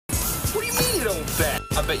What do you mean you don't bet?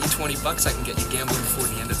 I bet you $20 I can get you gambling before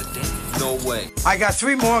the end of the day. No way. I got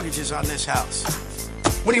 3 mortgages on this house.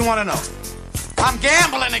 What do you want to know? I'm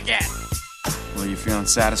gambling again. Well, you feeling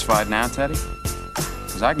satisfied now, Teddy?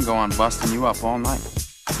 Because I can go on busting you up all night.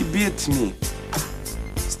 He beat me.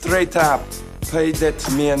 Straight up. Paid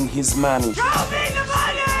that man his money. Show me the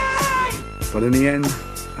money! But in the end,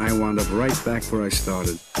 I wound up right back where I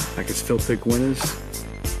started. I could still pick winners,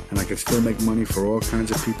 and I could still make money for all kinds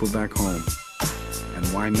of people back home. And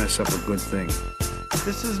why mess up a good thing?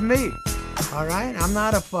 This is me, all right? I'm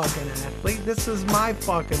not a fucking athlete. This is my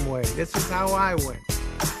fucking way. This is how I win.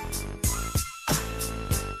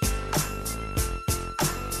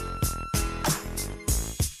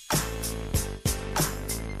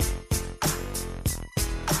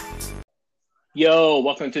 Yo,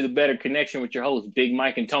 welcome to the Better Connection with your hosts, Big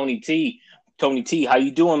Mike and Tony T. Tony T, how you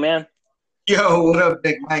doing, man? Yo, what up,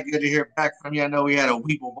 Big Mike? Good to hear back from you. I know we had a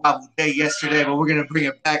weeble wobble day yesterday, but we're going to bring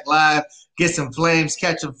it back live, get some flames,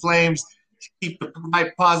 catch some flames, keep the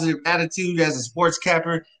right positive attitude as a sports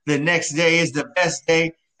capper. The next day is the best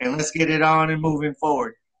day, and let's get it on and moving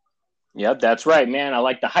forward. Yep, that's right, man. I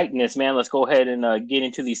like the heightness, man. Let's go ahead and get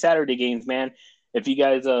into these Saturday games, man. If you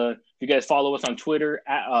guys follow us on Twitter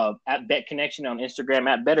at Bet Connection, on Instagram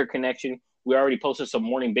at Better Connection, we already posted some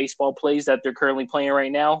morning baseball plays that they're currently playing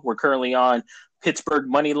right now. We're currently on Pittsburgh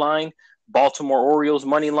money line, Baltimore Orioles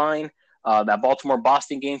money line, that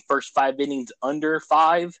Baltimore-Boston game, first 5 innings under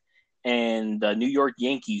 5, and the New York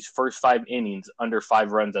Yankees first 5 innings under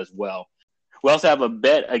 5 runs as well. We also have a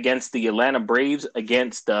bet against the Atlanta Braves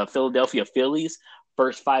against the Philadelphia Phillies,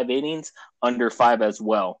 first 5 innings under 5 as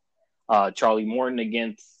well. Charlie Morton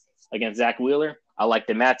against Zach Wheeler. I like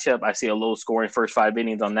the matchup. I see a low scoring first 5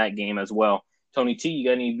 innings on that game as well. Tony T, you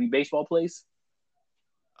got any baseball plays?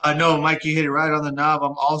 No, Mike, you hit it right on the knob.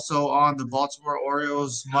 I'm also on the Baltimore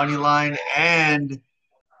Orioles money line and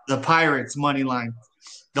the Pirates money line.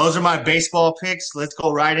 Those are my baseball picks. Let's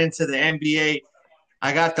go right into the NBA.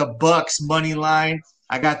 I got the Bucks money line.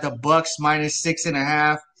 I got the Bucks minus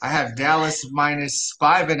 6.5. I have Dallas minus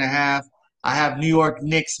 5.5. I have New York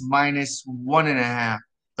Knicks minus 1.5.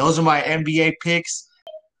 Those are my NBA picks.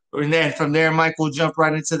 And then from there, Mike, we'll jump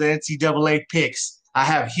right into the NCAA picks. I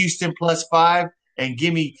have Houston plus 5, and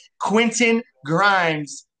give me Quentin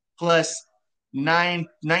Grimes plus 19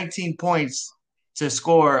 points to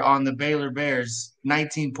score on the Baylor Bears.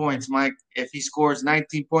 19 points, Mike. If he scores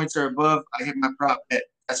 19 points or above, I hit my prop bet.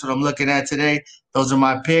 That's what I'm looking at today. Those are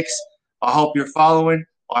my picks. I hope you're following,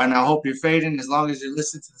 and I hope you're fading. As long as you're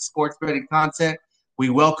listening to the sports betting content, we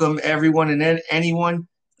welcome everyone and anyone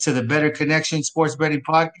to the Better Connection Sports Betting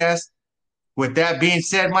Podcast. With that being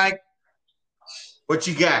said, Mike, what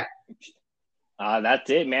you got? That's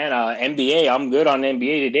it, man. NBA, I'm good on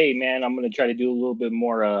NBA today, man. I'm going to try to do a little bit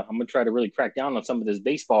more. I'm going to try to really crack down on some of this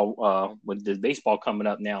baseball with this baseball coming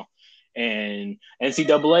up now. And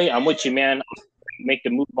NCAA, I'm with you, man. Make the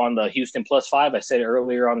move on the Houston plus 5. I said it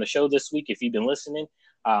earlier on the show this week. If you've been listening,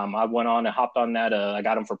 I went on and hopped on that. I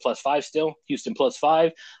got them for plus 5 still, Houston plus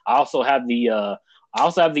 5. I also have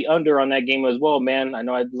the under on that game as well, man. I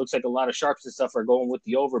know it looks like a lot of sharps and stuff are going with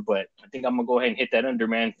the over, but I think I'm going to go ahead and hit that under,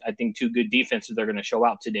 man. I think 2 good defenses are going to show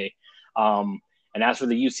out today. And as for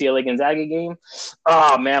the UCLA Gonzaga game,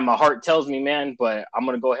 oh man, my heart tells me, man, but I'm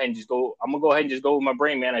going to go ahead and just go with my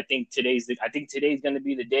brain, man. I think today's going to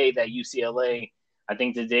be the day that UCLA, I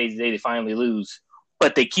think today's the day they finally lose.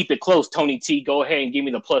 But they keep it close. Tony T, go ahead and give me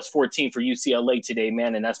the plus 14 for UCLA today,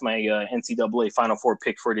 man. And that's my NCAA Final Four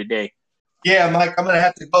pick for today. Yeah, Mike, I'm going to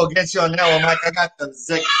have to go against you on that one, Mike. I got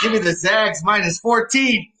give me the Zags minus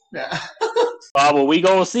 14. Well, we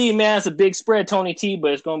going to see, man. It's a big spread, Tony T,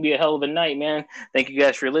 but it's going to be a hell of a night, man. Thank you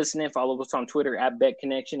guys for listening. Follow us on Twitter at Bet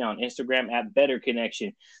Connection, on Instagram at Better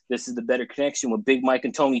Connection. This is the Better Connection with Big Mike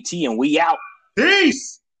and Tony T, and we out.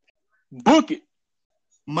 Peace. Book it.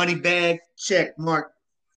 Money bag, check mark.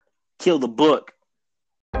 Kill the book.